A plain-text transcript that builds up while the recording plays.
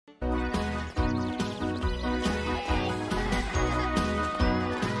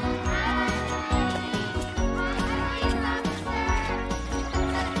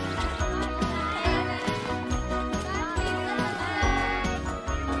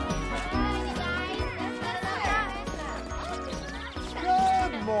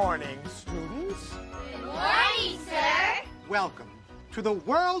welcome to the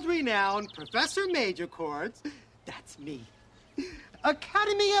world-renowned Professor Major Chords, that's me,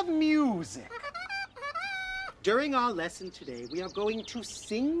 Academy of Music. During our lesson today, we are going to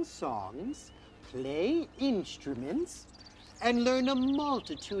sing songs, play instruments, and learn a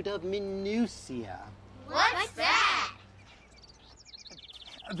multitude of minutiae. What's that?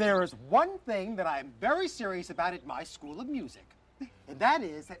 There is one thing that I'm very serious about at my School of Music, and that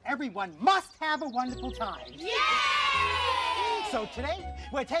is that everyone must have a wonderful time. Yay! So today,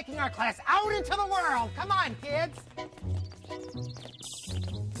 we're taking our class out into the world. Come on, kids.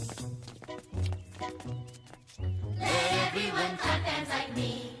 Let everyone clap hands like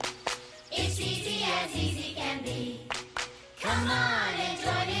me. It's easy as easy can be. Come on and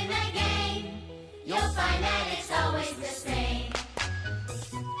join in the game. You'll find that it's always the same.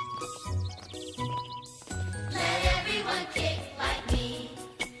 Let everyone kick like me.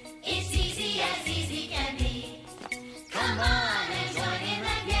 It's easy as easy can be. Come on and join in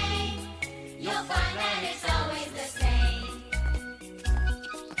the game. You'll find that it's always the same.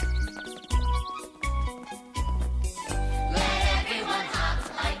 Let everyone hop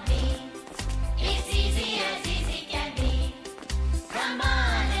like me. It's easy as easy can be. Come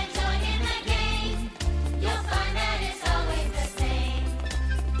on and join in the game. You'll find that it's always the same.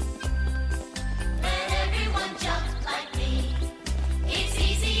 Let everyone jump like me. It's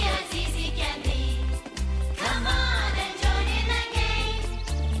easy as easy can be. Come on and join in the game.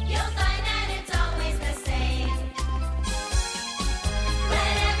 You'll find that it's always the same.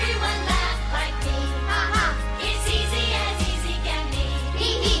 Let everyone laugh like me. Ha ha. It's easy as easy can be.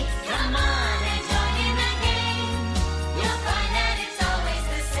 Hee hee. Come on and join in the game. You'll find that it's always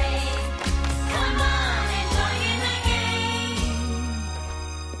the same. Come on and join in the game.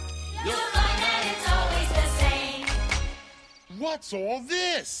 You'll find that it's always the same. What's all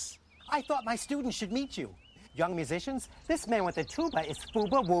this? I thought my students should meet you. Young musicians, this man with the tuba is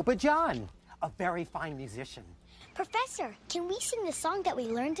Fooba Wooba John, a very fine musician. Professor, can we sing the song that we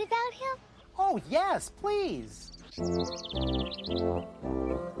learned about him? Oh, yes, please. Saw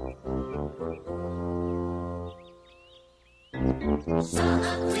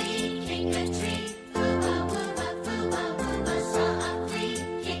a flea kick a tree. Fooba wooba, fooba wooba. Saw a flea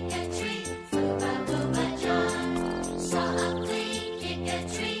kick a tree. Fooba wooba John. Saw a flea kick a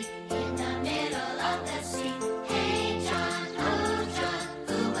tree in the middle of the sea. Hey John, oh John,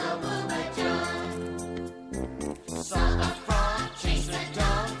 fooba wooba John. Saw a frog chase a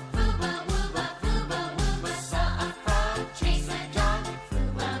dog. Fooba wooba, fooba wooba. Saw a frog chase a dog.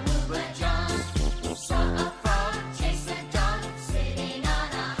 Fooba wooba John. Saw a frog chase a dog sitting on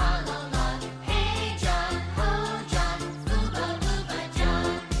a hollow log. Hey John, oh John, fooba wooba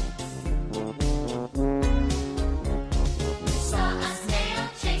John. Saw a snail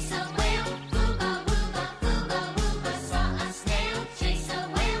chase a whale. Fooba wooba, fooba wooba. Saw a snail chase a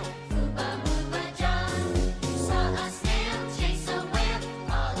whale. Fooba wooba John. Saw a snail chase a whale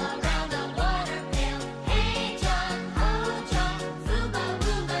all around a water pail. Hey John, oh John, fooba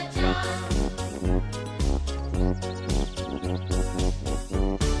wooba John.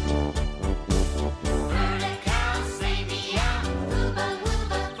 Heard a cow say meow. Fooba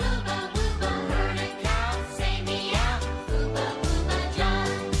wooba, fooba wooba. Heard a cow say meow. Fooba wooba John.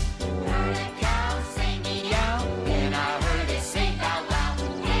 Heard a cow say meow. Then I heard it say bow wow.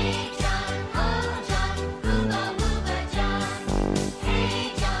 Hey John, oh John, fooba wooba John. Hey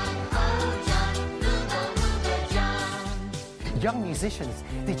John, oh John, fooba wooba John. Young musicians,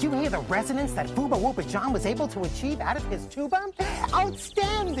 did you hear the resonance that Fooba Wooba John was able to achieve out of his tuba?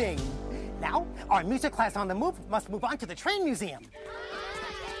 Outstanding! Now, our music class on the move must move on to the train museum.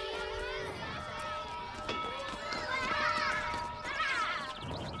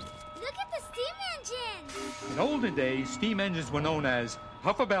 Look at the steam engine! In olden days, steam engines were known as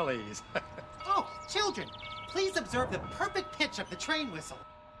puffer-bellies. Oh, children, please observe the perfect pitch of the train whistle.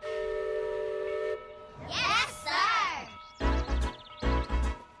 Yes, sir.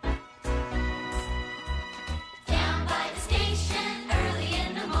 Down by the station, early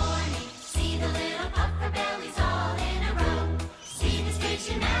in the morning, see the little puffer bellies all in a row. See the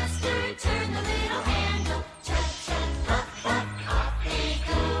station master turn the little handle. Chug, chug, puff, puff, off they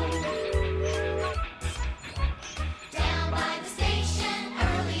go. Down by the station,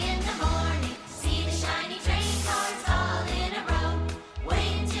 early in the morning, see the shiny train cars all in a row.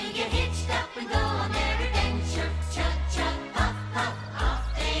 Waiting to get hitched up and go on their adventure. Chug, chug, puff, puff, off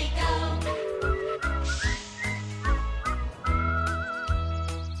they go.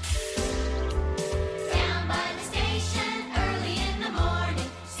 Down by the station, early in the morning,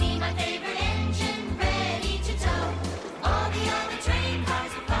 see my favorite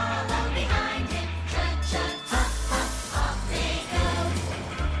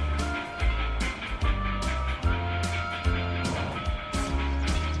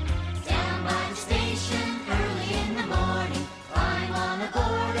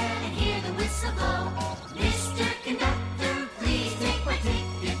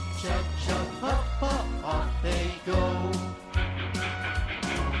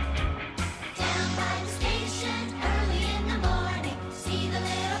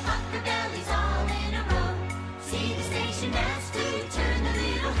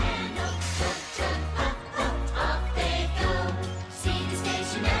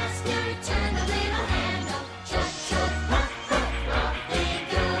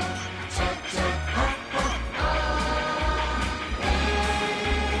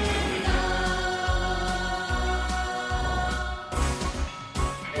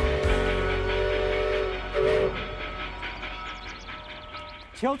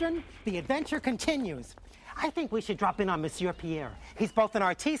Children, the adventure continues. I think we should drop in on Monsieur Pierre. He's both an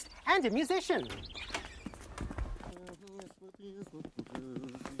artiste and a musician.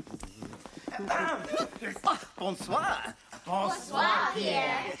 Bonsoir. Bonsoir,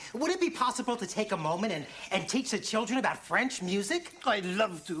 Pierre. Would it be possible to take a moment and teach the children about French music? I'd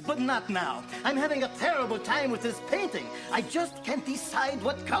love to, but not now. I'm having a terrible time with this painting. I just can't decide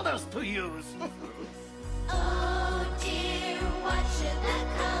what colors to use. Oh dear, what should the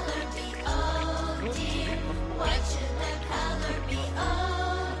color be? Oh dear, what should the color be?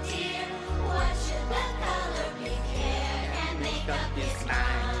 Oh dear, what should the color be? Pierre can make up his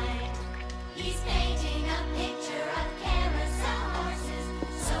mind. He's painting a picture of carousel horses.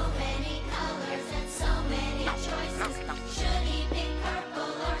 So many colors and so many choices. Should he pick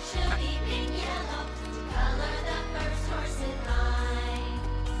purple or should he pick yellow to color the first horse in line?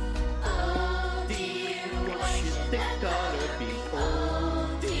 Oh dear, what should the color be? Oh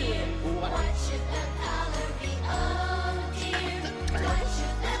dear, what should the color be? Oh dear, what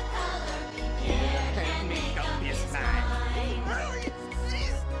should the color be? Pierre can make up his mind.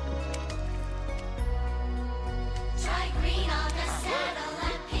 Try green on the saddle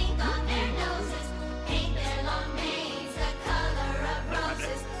and pink on their noses. Paint their long manes the color of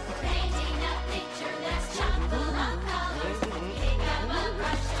roses. Painting a picture that's chock full of colors. Pick up a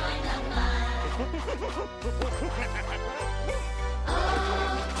brush, join the fun.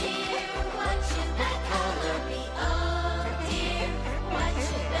 Oh dear, what should the color be? Oh dear, what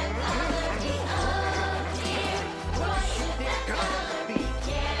should the color be? Oh dear, what should the color be?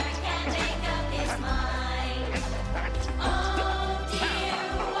 Pierre can make up his mind. Oh dear,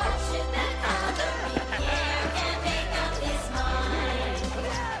 what should the color be? Pierre can make up his mind.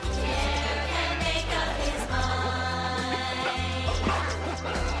 Pierre can make up his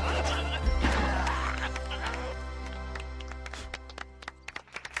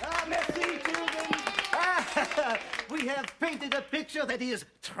Merci, children. We have painted a picture that is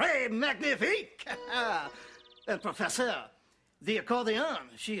très magnifique. And Professor, the accordion,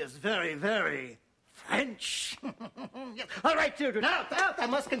 she is very, very French. All right, children, out. I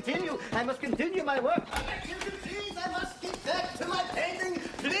must continue my work. All right, children, please, I must get back to my painting.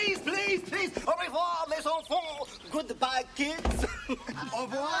 Please. Au revoir, les enfants. Goodbye, kids. Au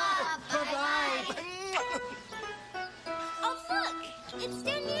revoir. Bye-bye. Oh, look! It's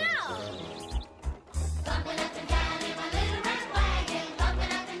Danielle! Bumpin' up and down in my little red wagon.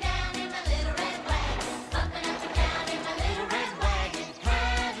 Bumpin' up and down in my little red wagon. Bumpin' up and down in my little red wagon.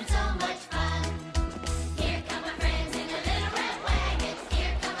 Having so much fun. Here come my friends in the little red wagon.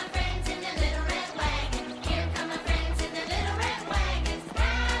 Here come my friends in the little red wagon. Here come my friends in the little red wagon.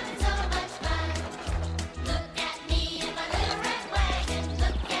 Having so much fun. Look at me in my little red wagon.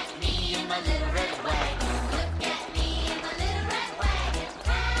 Look at me in my little red wagon. Look at me in my little red wagon.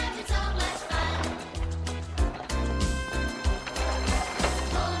 Having so much fun.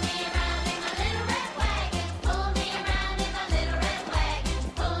 Pull me around in my little red wagon. Pull me around in my little red wagon.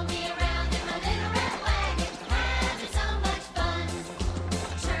 Pull me around in my little red wagon. Having so much fun.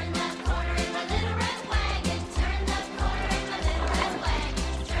 Turn that corner in my little red wagon. Turn that corner in my little red wagon.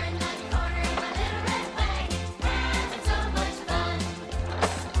 Turn that corner in my little red wagon. Having so much fun.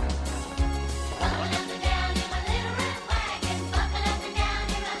 Bumpin' up and down in my little red wagon. Bumpin' up and down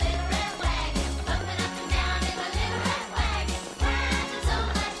in my little red wagon. Bumpin' up and down in my little red wagon. Having so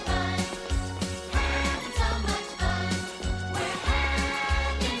much fun. Having so much fun. We're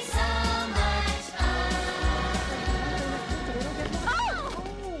having so much fun.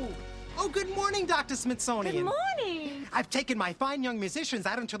 Oh, good morning, Dr. Smithsonian. Good morning. I've taken my fine young musicians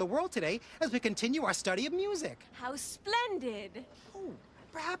out into the world today as we continue our study of music. How splendid. Oh,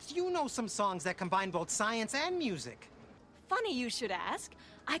 perhaps you know some songs that combine both science and music. Funny you should ask.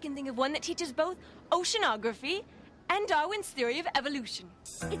 I can think of one that teaches both oceanography and Darwin's theory of evolution.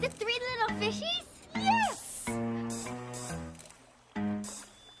 Is it Three Little Fishies? Yes! Down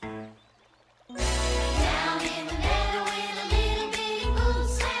in the meadow in a little bitty pool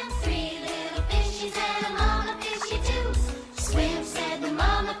swam 3 little fishies and a mama fishy too. Swim, said the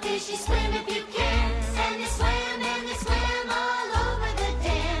mama fishy, swim if you can. And they swam all over the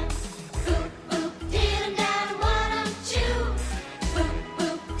dam. Boop, boop, did-em down and one-em chew. Boop,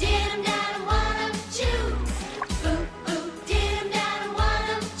 boop, did-em down and one-em chew. Boop, boop, did-em down and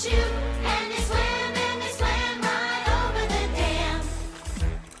one-em chew. And they swam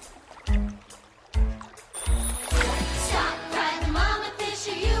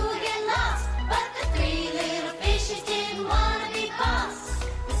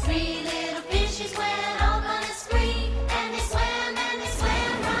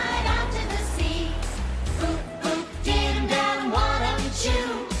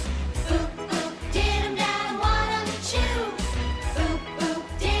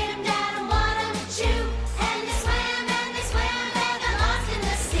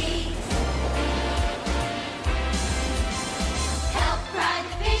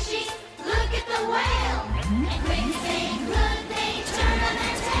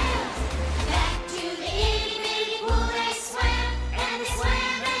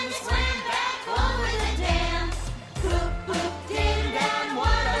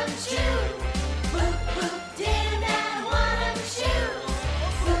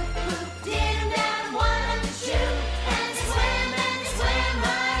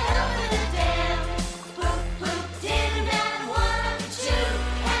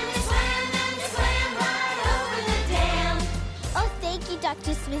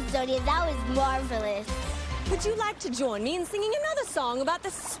marvelous. Would you like to join me in singing another song about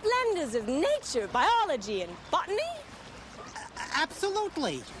the splendors of nature, biology, and botany?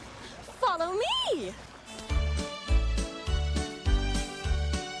 Absolutely. Follow me.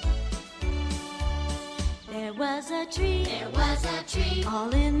 There was a tree, all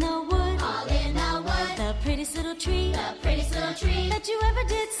in the wood, the prettiest little tree, that you ever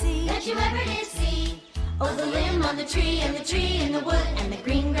did see, Oh, the limb on the tree, and the tree in the wood, and the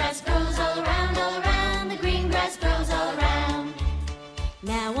green grass grows all around, the green grass grows all around.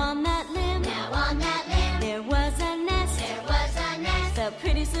 Now on that limb, there was a nest, the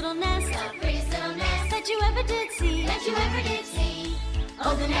prettiest little nest, that you ever did see,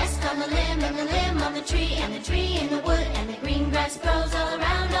 Oh, the nest on the limb, and the limb on the tree, and the tree in the wood, and the green grass grows all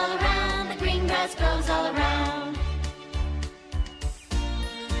around, the green grass grows all around.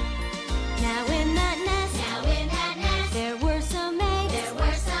 Now in that nest, there were some eggs,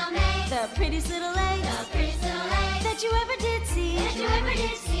 the prettiest little eggs, that you ever did see,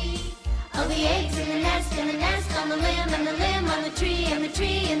 Oh, the eggs in the nest on the limb, and the limb on the tree, and the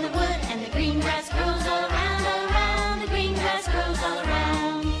tree in the wood, and the green grass grows all around, the green grass grows all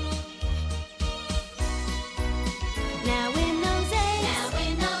around. Now in those eggs,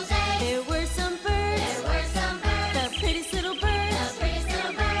 there were some birds, the prettiest little birds,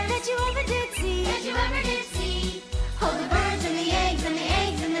 that you ever did see, Oh, the birds and the eggs and the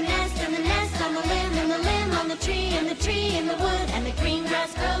eggs in the nest on the limb, and the limb on the tree, and the tree in the wood, and the green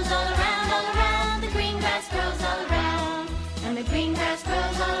grass grows all around, the green grass grows all around, and the green grass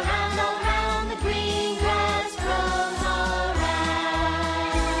grows all around, the green grass grows all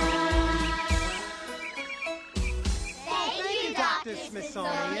around. Thank you, Dr.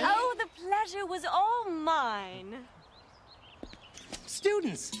 Smithsonian. Oh, the pleasure was all mine.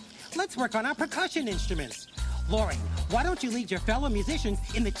 Students, let's work on our percussion instruments. Lauren, why don't you lead your fellow musicians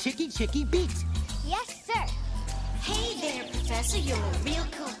in the Chickie Chickie beat? Yes, sir. Hey there, Professor, you're a real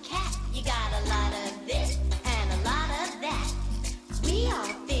cool cat. You got a lot of this and a lot of that. We all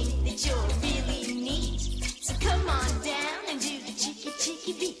think that you're really neat. So come on down and do the Chickie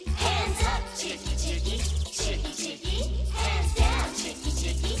Chickie beat. Hands up, Chickie Chickie, Chickie Chickie. Hands down, Chickie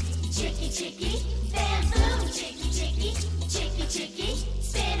Chickie, Chickie Chickie. Bam boom, Chickie Chickie, Chickie Chickie.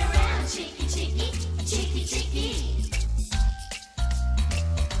 Spin around, Chickie Chickie, Chickie Chickie.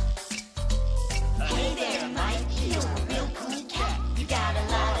 Hey there, Mike, you're a real cool cat. You got a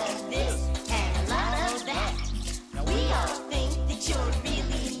lot of this and a lot of that. We all think that you're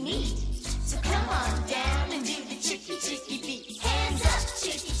really neat. So come on down and do the Chickie Chickie beat. Hands up,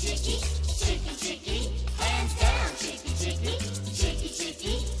 Chickie Chickie, Chickie Chickie. Hands down, Chickie Chickie, Chickie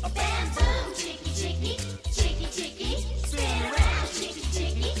Chickie. Bam boom, Chickie Chickie, Chickie Chickie. Spin around, Chickie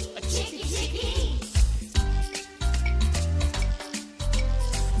Chickie, Chickie Chickie.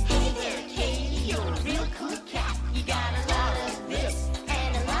 Hey there, Katie, you're a real cool cat. You got a lot of this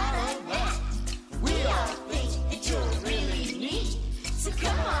and a lot of that. We all think that you're really neat. So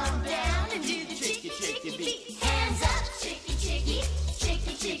come on down and do the Chickie Chickie beat. Hands up, Chickie Chickie,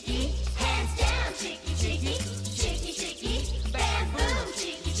 Chickie Chickie. Hands down, Chickie Chickie, Chickie Chickie. Bam boom,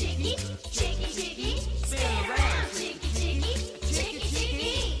 Chickie Chickie, Chickie Chickie. Spin around, Chickie Chickie, Chickie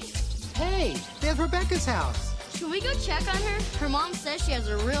Chickie. Hey, there's Rebecca's house. Should we go check on her? Her mom says she has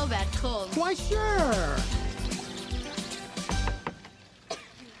a real bad cold. Why, sure.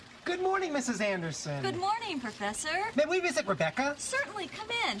 Good morning, Mrs. Anderson. Good morning, Professor. May we visit Rebecca? Certainly, come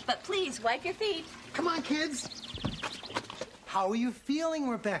in, but please wipe your feet. Come on, kids. How are you feeling,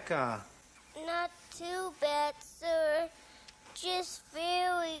 Rebecca? Not too bad, sir. Just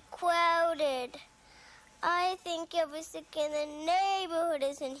very crowded. I think every sick in the neighborhood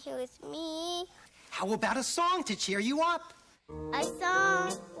is in here with me. How about a song to cheer you up? A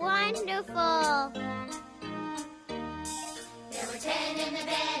song? Wonderful. There were 10 in the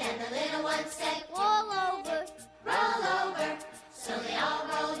bed and the little one said, Roll over. roll over. So they all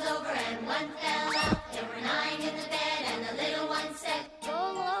rolled over and one fell out. There were 9 in the bed and the little one said,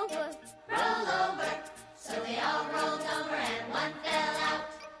 Roll over. roll over. So they all rolled over and one fell out.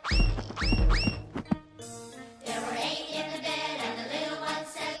 There were 8 in the bed and the little one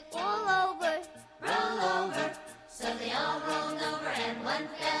said, Roll over. roll over. So they all rolled over and one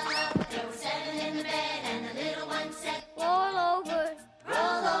fell out. There were 7 in the bed and the little one said, Roll over.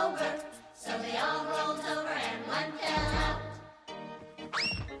 roll over. So they all rolled over and one fell out.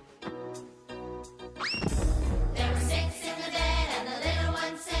 There were 6 in the bed and the little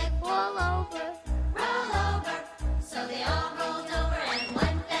one said, Roll over. roll over. So they all rolled over and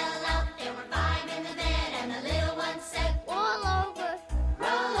one fell out. There were 5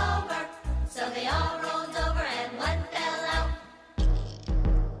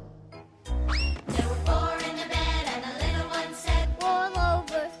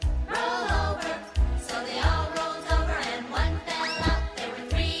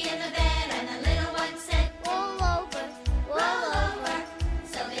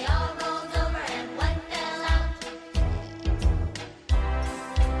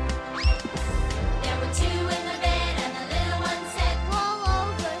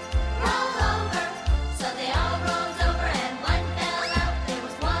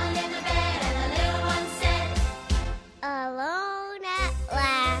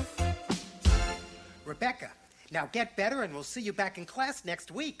 Rebecca. Now get better and we'll see you back in class next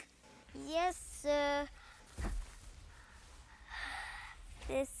week. Yes, sir.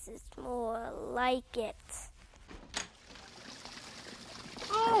 This is more like it.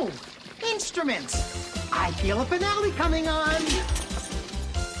 Oh, instruments. I feel a finale coming on.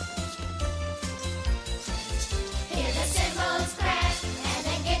 Hear the cymbals crash and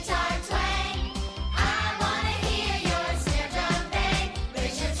the guitar twang. I wanna hear your snare drum bang.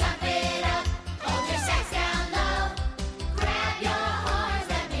 Raise your trumpet up, hold your sax down low. Grab your horns,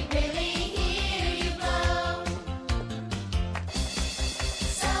 let me really hear you blow.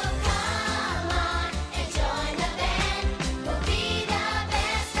 So come on and join the band. We'll be the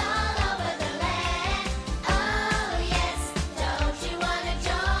best all over the land. Oh yes, don't you wanna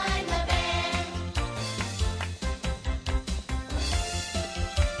join the band?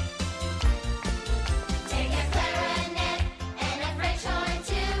 Take a clarinet and a French horn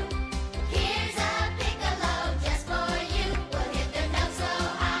too. Here's a piccolo just for you. We'll hit the notes so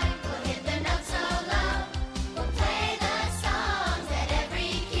high, we'll hit the notes so low. We'll play the songs that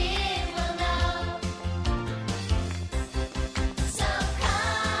every kid will know. So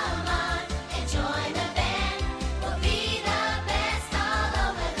come on and join the band. We'll be the best all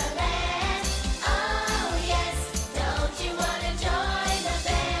over the land. Oh yes, don't you wanna join the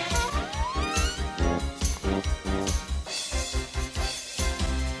band?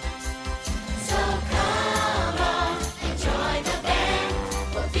 So come on and join the band.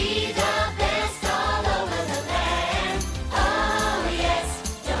 We'll be the best all over the land. Oh yes,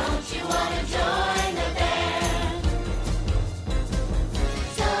 don't you wanna join the band?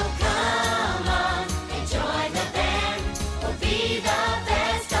 So come on and join the band. We'll be the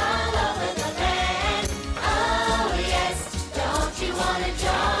best all over the land. Oh yes, don't you wanna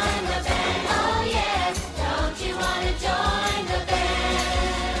join the band? Oh yes, don't you wanna join the band?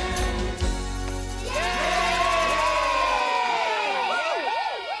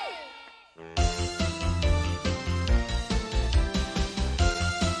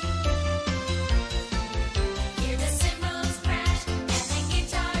 Hear the cymbals crash and the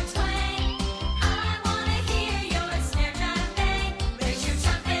guitar twang. I wanna hear your snare drum bang. Raise your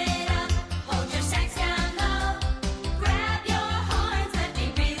trumpet up, hold your sax down low. Grab your horns, let me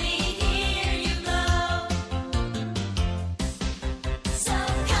really hear you blow. So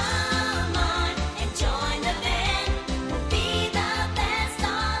come on and join the band. We'll be the best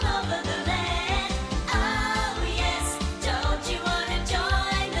all over the land. Oh yes, don't you wanna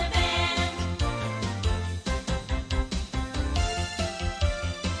join the band?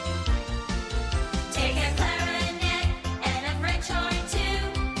 Take a clarinet and a French horn too.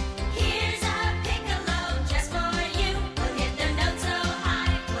 Here's a piccolo just for you. We'll hit the notes so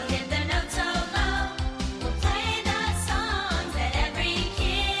high, we'll hit the notes so low. We'll play the songs that every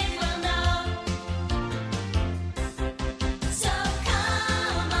kid will know. So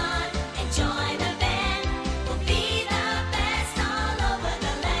come on and join the band. We'll be the best all over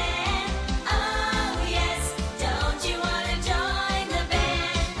the land. Oh yes, don't you wanna join the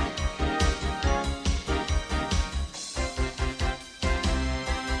band?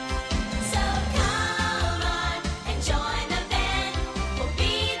 So come on and join the band. We'll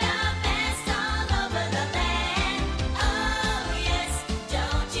be the best all over the land. Oh yes,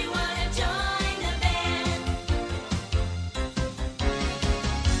 don't you wanna join the band?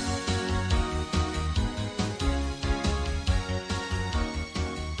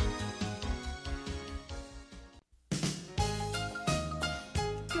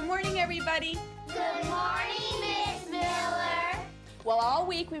 Good morning, everybody. Good morning, Miss Miller. Well, all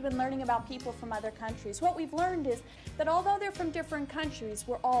week we've been learning about people from other countries. What we've learned is that although they're from different countries,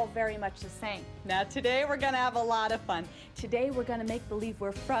 we're all very much the same. Now, today we're going to have a lot of fun. Today we're going to make believe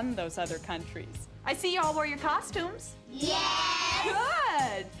we're from those other countries. I see you all wore your costumes. Yes.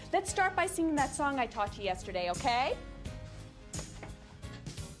 Good. Let's start by singing that song I taught you yesterday, okay?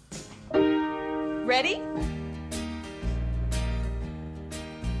 Ready?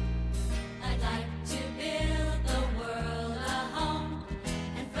 I'd like to build the world a home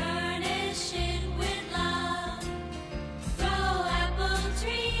and furnish it with love. Grow apple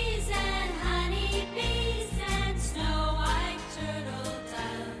trees and honey bees and snow white turtle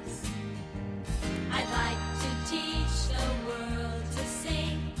doves. I'd like to teach the world to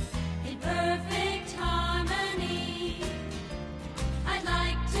sing in perfect harmony. I'd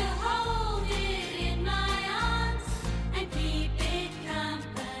like to hold it in my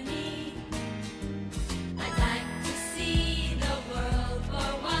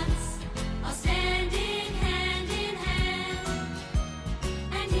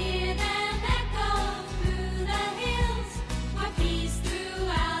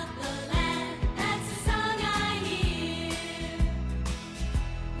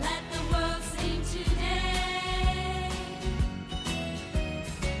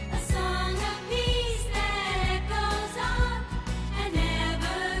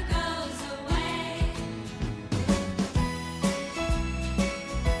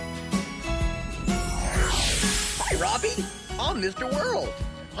Bobby. I'm Mr. World.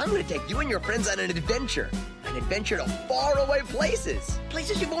 I'm going to take you and your friends on an adventure. An adventure to faraway places.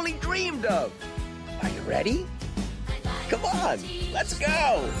 Places you've only dreamed of. Are you ready? Come on, let's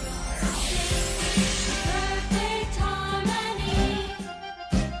go. Perfect harmony.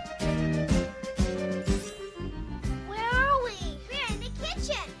 Where are we? We're in the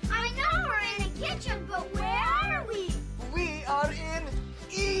kitchen. I know we're in the kitchen, but where are we? We are in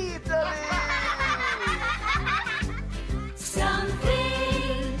Italy.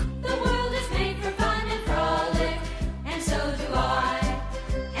 Something the world is made for fun and frolic, and so do I,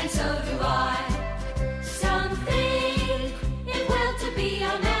 and so do I. Something it will to be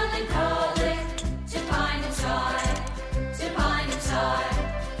a melancholic, to pine inside, to pine inside.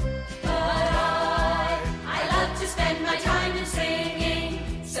 But I love to spend my time in singing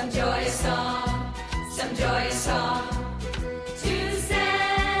some joyous song, some joyous song. To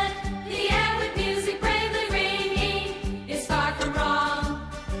set the air with music bravely ringing is far from wrong,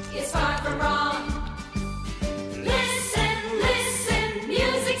 is far from wrong. Listen, listen,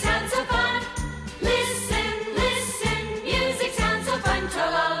 music sounds so fun. Listen, listen, music sounds so fun.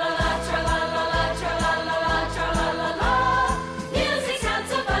 Tra-la-la-la, tra-la-la-la, tra-la-la-la, tra-la-la-la. Music sounds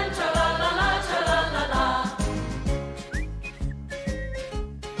so fun. Tra-la-la-la, tra-la-la-la.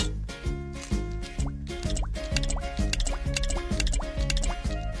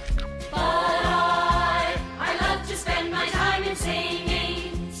 But I love to spend my time in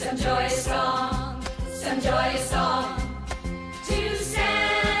singing some joyous song, some joyous song. To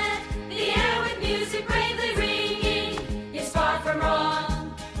set the air with music bravely ringing is far from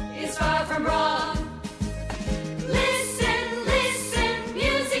wrong, is far from wrong. Listen, listen,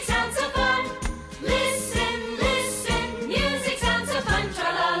 music sounds so fun. Listen, listen, music sounds so fun.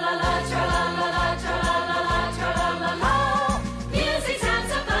 Tra-la-la-la, tra-la-la-la, tra-la-la-la, tra-la-la-la. Music sounds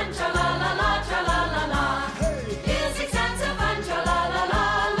so fun. Tra-la-la-la, tra-la-la-la. Music sounds so fun.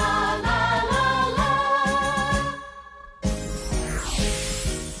 Tra-la-la-la-la-la-la-la.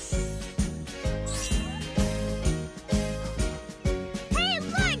 Hey,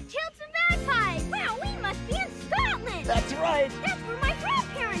 look, tilts and bagpipes. Wow, we must be in Scotland. That's right. That's where my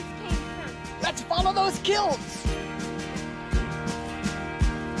grandparents came from. Let's follow those kilts.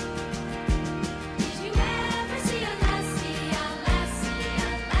 Did you ever see a lassie, a lassie, a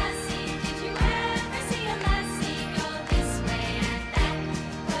lassie? Did you ever see a lassie go this way and that?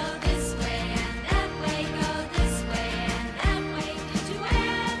 Go this way and that way, go this way and that way. Did you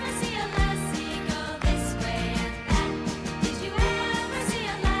ever see a lassie go this way and that? Did you ever see a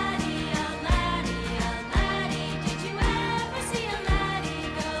laddie, a laddie, a laddie? Did you ever see a laddie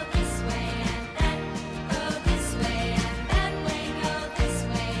go this way and that? Go this way and that way, go this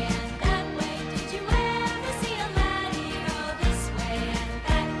way and that way. Did you ever see a laddie go this way and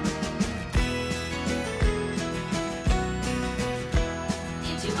that?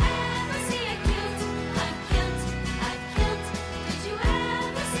 Did you ever see a kilt, a kilt, a kilt? Did you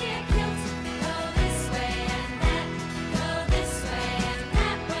ever see a kilt go this way and that? Go this way and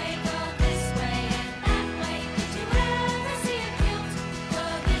that way, go this way and that way. Did you ever see a kilt go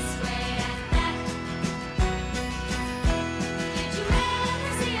this way and that? Did you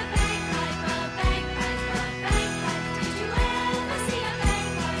ever see a bagpipe, a bagpipe, a bagpipe? Did you ever see a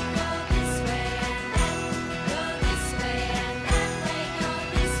bagpipe go this way and that? Go this way and that way, go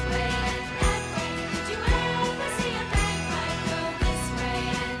this way and that way. Did you ever see a bagpipe go this way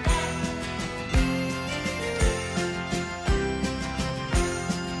and that?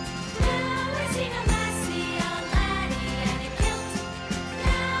 Now we've seen a lassie, a laddie, and a kilt.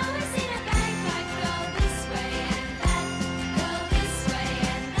 Now we've seen a bagpipe go this way and that. Go this way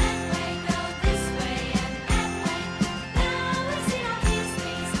and that way, go this way and that way. Now we've seen all these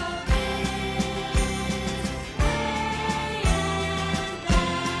things go this way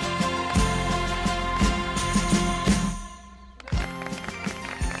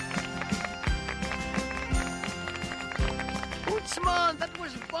Hootsman, that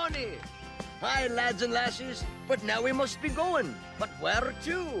was funny. Hi, lads and lassies. But now we must be going. But where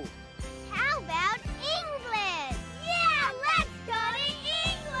to? How about England? Yeah, let's go to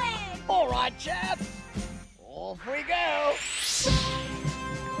England. All right, chaps. Off we go.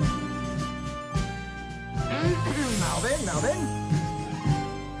 Now then.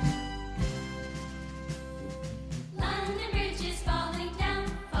 London Bridge is falling down,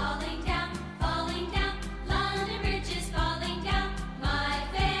 falling down, falling down. London Bridge is falling down, my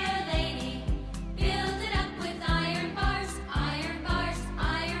fair lady. Build it up with iron bars, iron bars,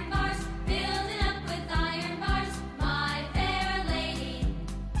 iron bars. Build it up with iron bars, my fair lady.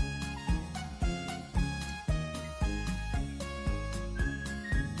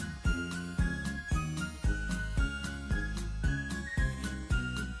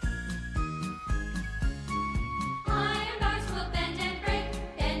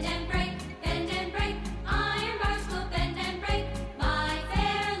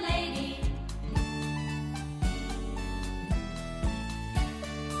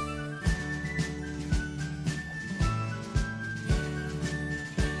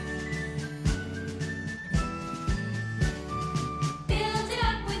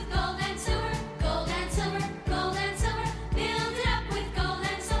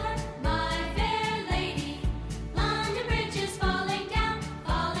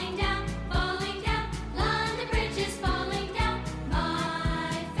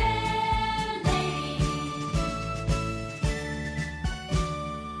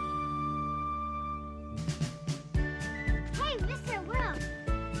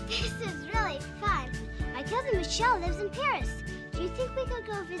 Michelle lives in Paris. Do you think we could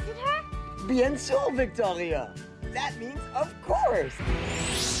go visit her? Bien sûr, Victoria. That means of course.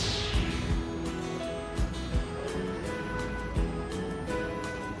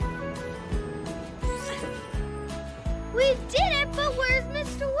 We did it, but where's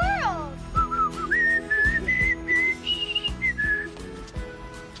Mr. World?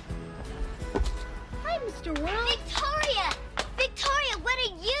 Hi, Mr. World. Victoria! Victoria, what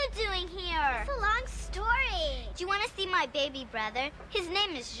are you doing here? It's a long story. Do you want to see my baby brother? His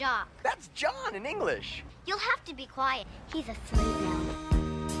name is Jacques. That's John in English. You'll have to be quiet. He's asleep now.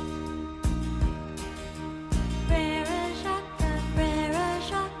 Frere Jacques, Frere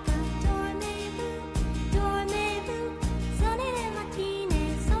Jacques, dormez-vous, sonnez les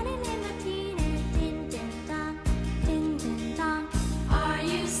matines, din din don, din din don. Are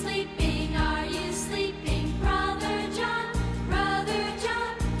you sleeping, brother John,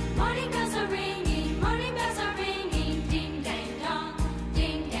 morning bells are ringing, ding dang dong,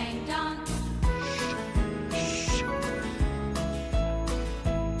 ding dang dong.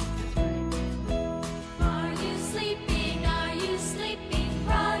 Are you sleeping,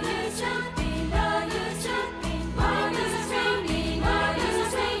 brother John, morning bells are ringing, brother John, morning bells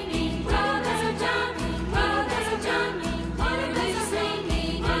are ringing, brother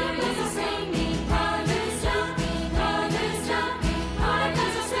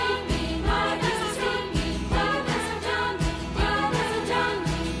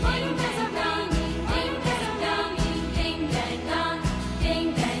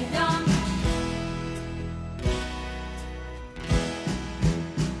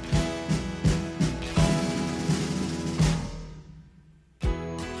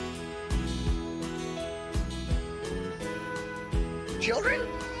Children,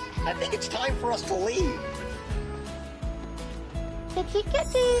 I think it's time for us to leave. Kitty,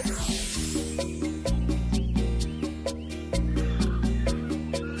 kitty.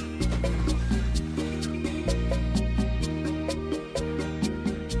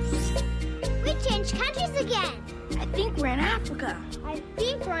 We changed countries again. I think we're in Africa. I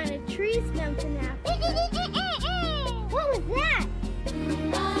think we're on a tree stump in Africa. What was that?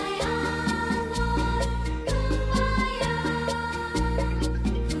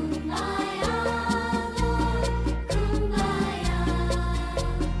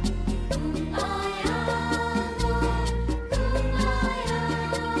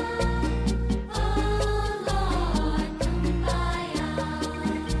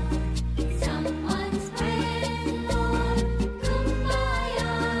 Someone's praying, Lord,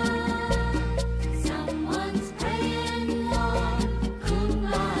 Kumbaya. Someone's praying, Lord,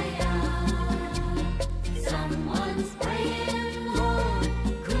 Kumbaya. Someone's praying, Lord,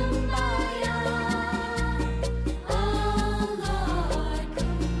 Kumbaya. Oh, Lord,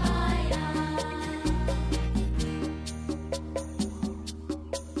 Kumbaya.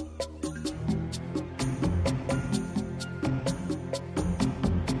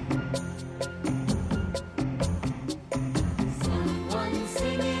 Someone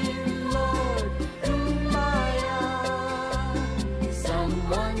singing, Lord, Kumbaya.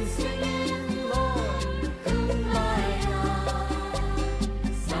 Someone singing, Lord, Kumbaya.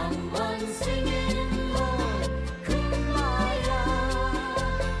 Someone singing, Lord, Kumbaya.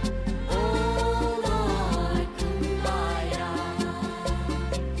 Oh, Lord, Kumbaya.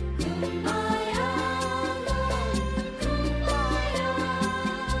 Kumbaya, Lord, Kumbaya.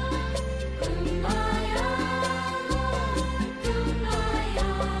 Kumbaya, Lord, Kumbaya.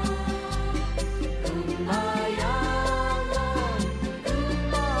 Kumbaya, Lord,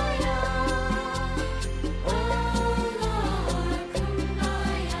 Kumbaya. Oh, Lord,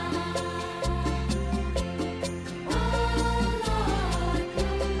 Kumbaya.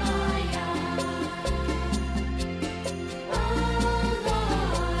 Oh,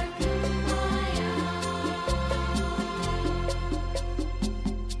 Lord, Kumbaya.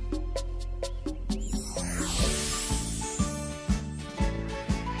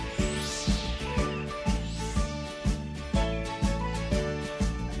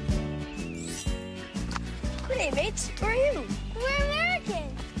 Good day, mates. Where are you? We're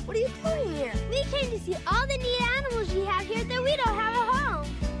Americans. What are you doing here? We came to see all the neat animals we have here that we don't have at home.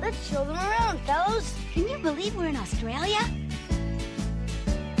 Let's show them around, fellows. Can you believe we're in Australia?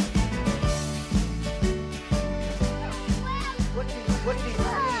 What do you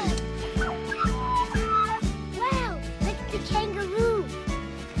Wow, look at the kangaroo.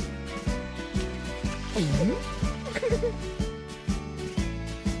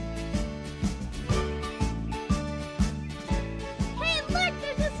 Hey, look,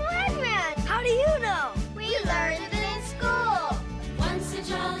 there's a swagman. How do you know? We learned it in school. Once a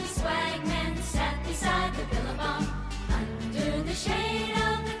jolly swagman sat beside the billabong.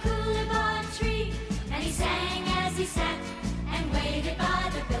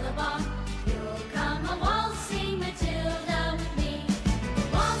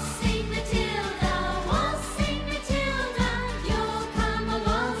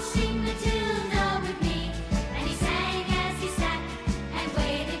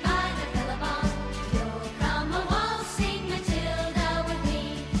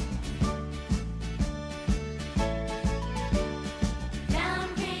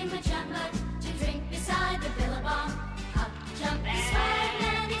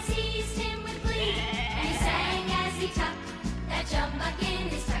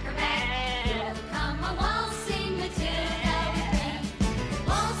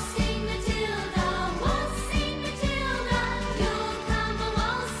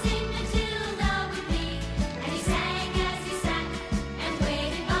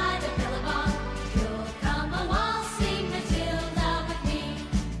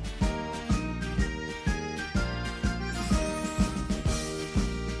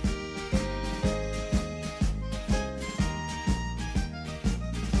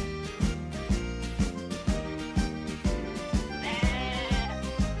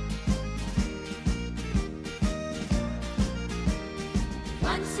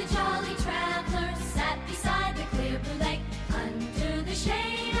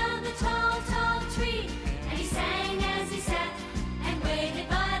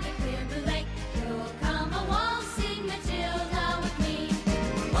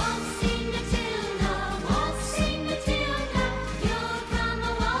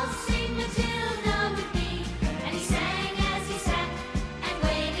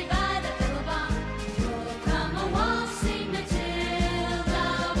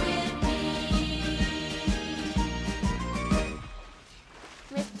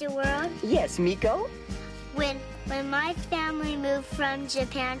 Mr. World? Yes, Miko? When my family moved from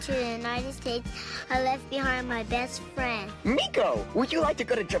Japan to the United States, I left behind my best friend. Miko, would you like to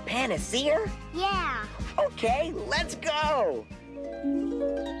go to Japan and see her? Yeah. Okay, let's go!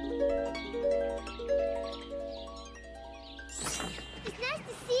 It's nice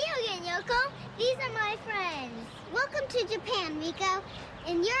to see you again, Yoko. These are my friends. Welcome to Japan, Miko.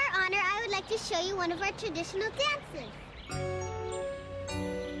 In your honor, I would like to show you one of our traditional dances.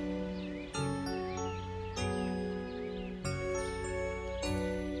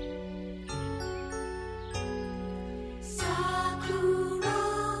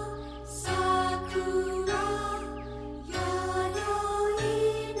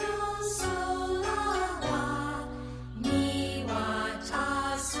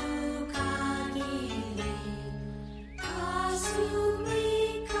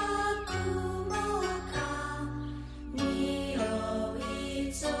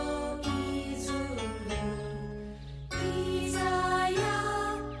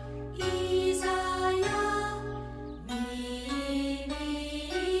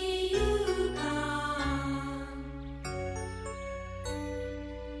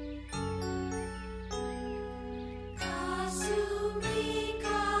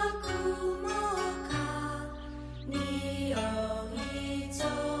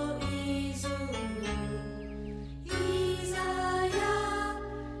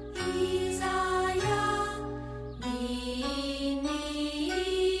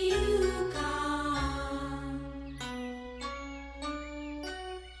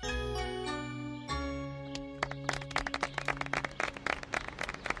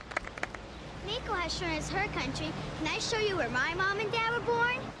 Has shown us her country. Can I show you where my mom and dad were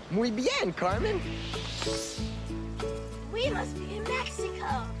born? Muy bien, Carmen. We must be in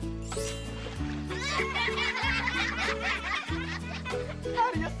Mexico.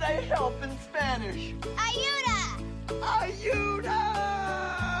 How do you say help in Spanish? Ayuda! Ayuda!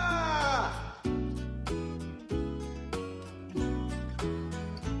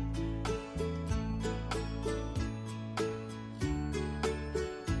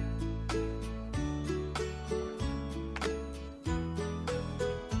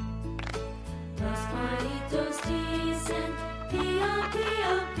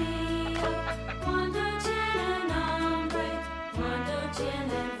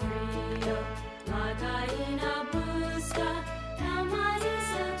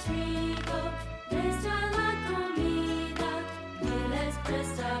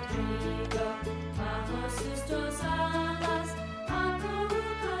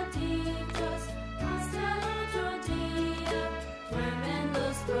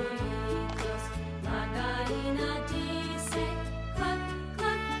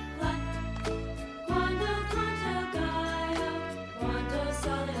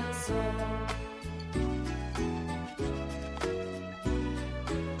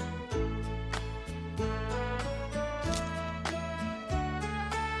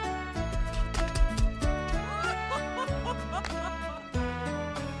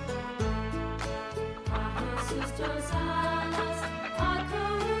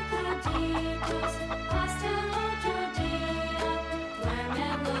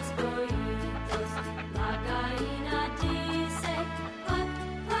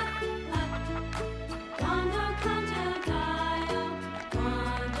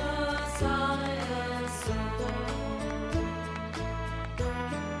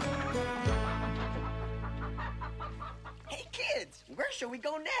 Where should we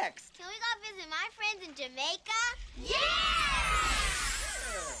go next? Can we go visit my friends in Jamaica? Yeah!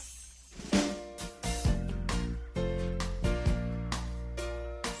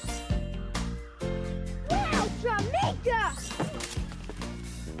 Wow, Jamaica!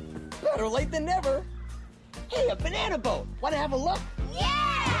 Better late than never. Hey, a banana boat. Want to have a look?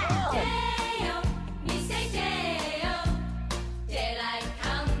 Yeah! Day-o, me say day-o. Daylight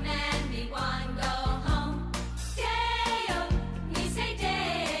come and me one go home. Day-o, me say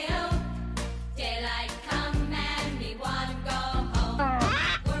day-o. Daylight come and me one go home.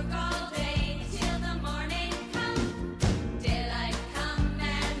 Work all day till the morning come. Daylight come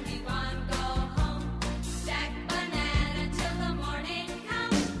and me one go home. Stack banana till the morning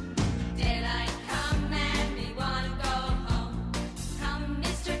come. Daylight come and me one go home. Come,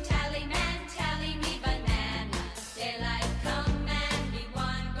 Mr. Tallyman.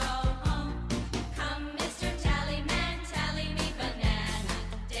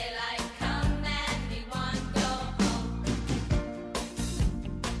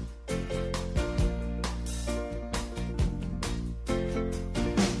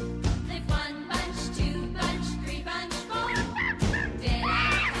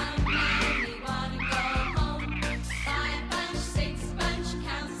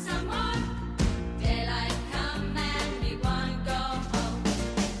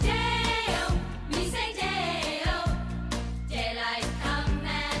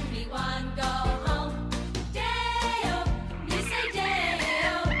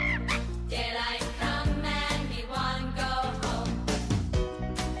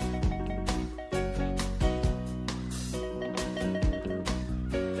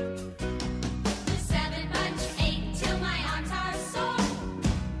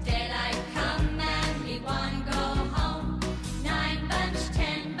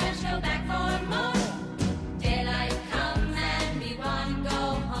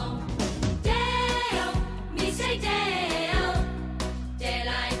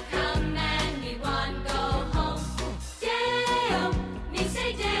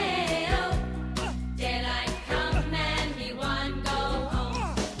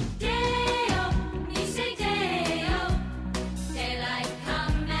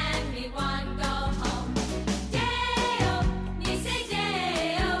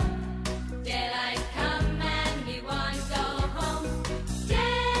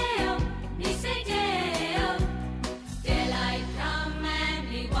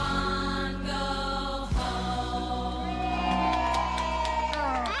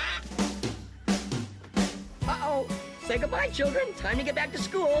 say goodbye, children. Time to get back to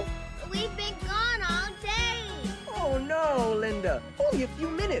school. We've been gone all day. Oh, no, Linda. Only a few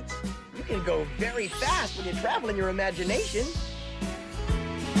minutes. You can go very fast when you travel in your imagination.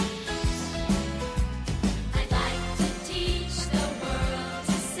 I'd like to teach the world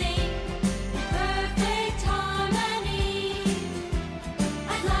to sing perfect harmony.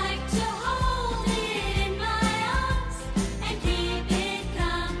 I'd like to hold it in my arms and keep it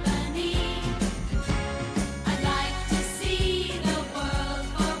company. I'd like to see the world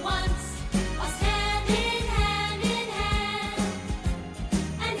for once, us hand in hand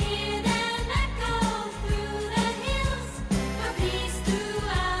and hear them echo through the hills for peace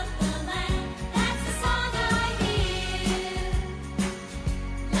throughout the land. That's the song I hear.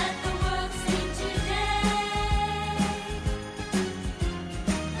 Let the world sing today.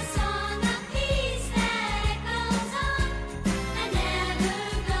 A song of peace that echoes on and never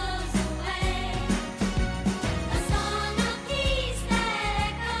goes away. A song of peace that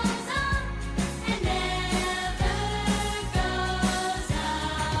echoes on and never goes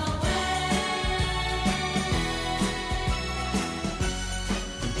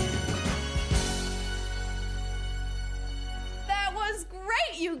That was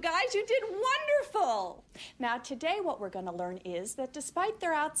great, you guys. You did wonderful. Now, today what we're going to learn is that despite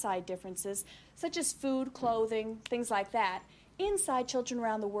their outside differences, such as food, clothing, things like that, inside children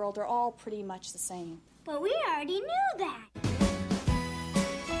around the world are all pretty much the same. But we already knew that.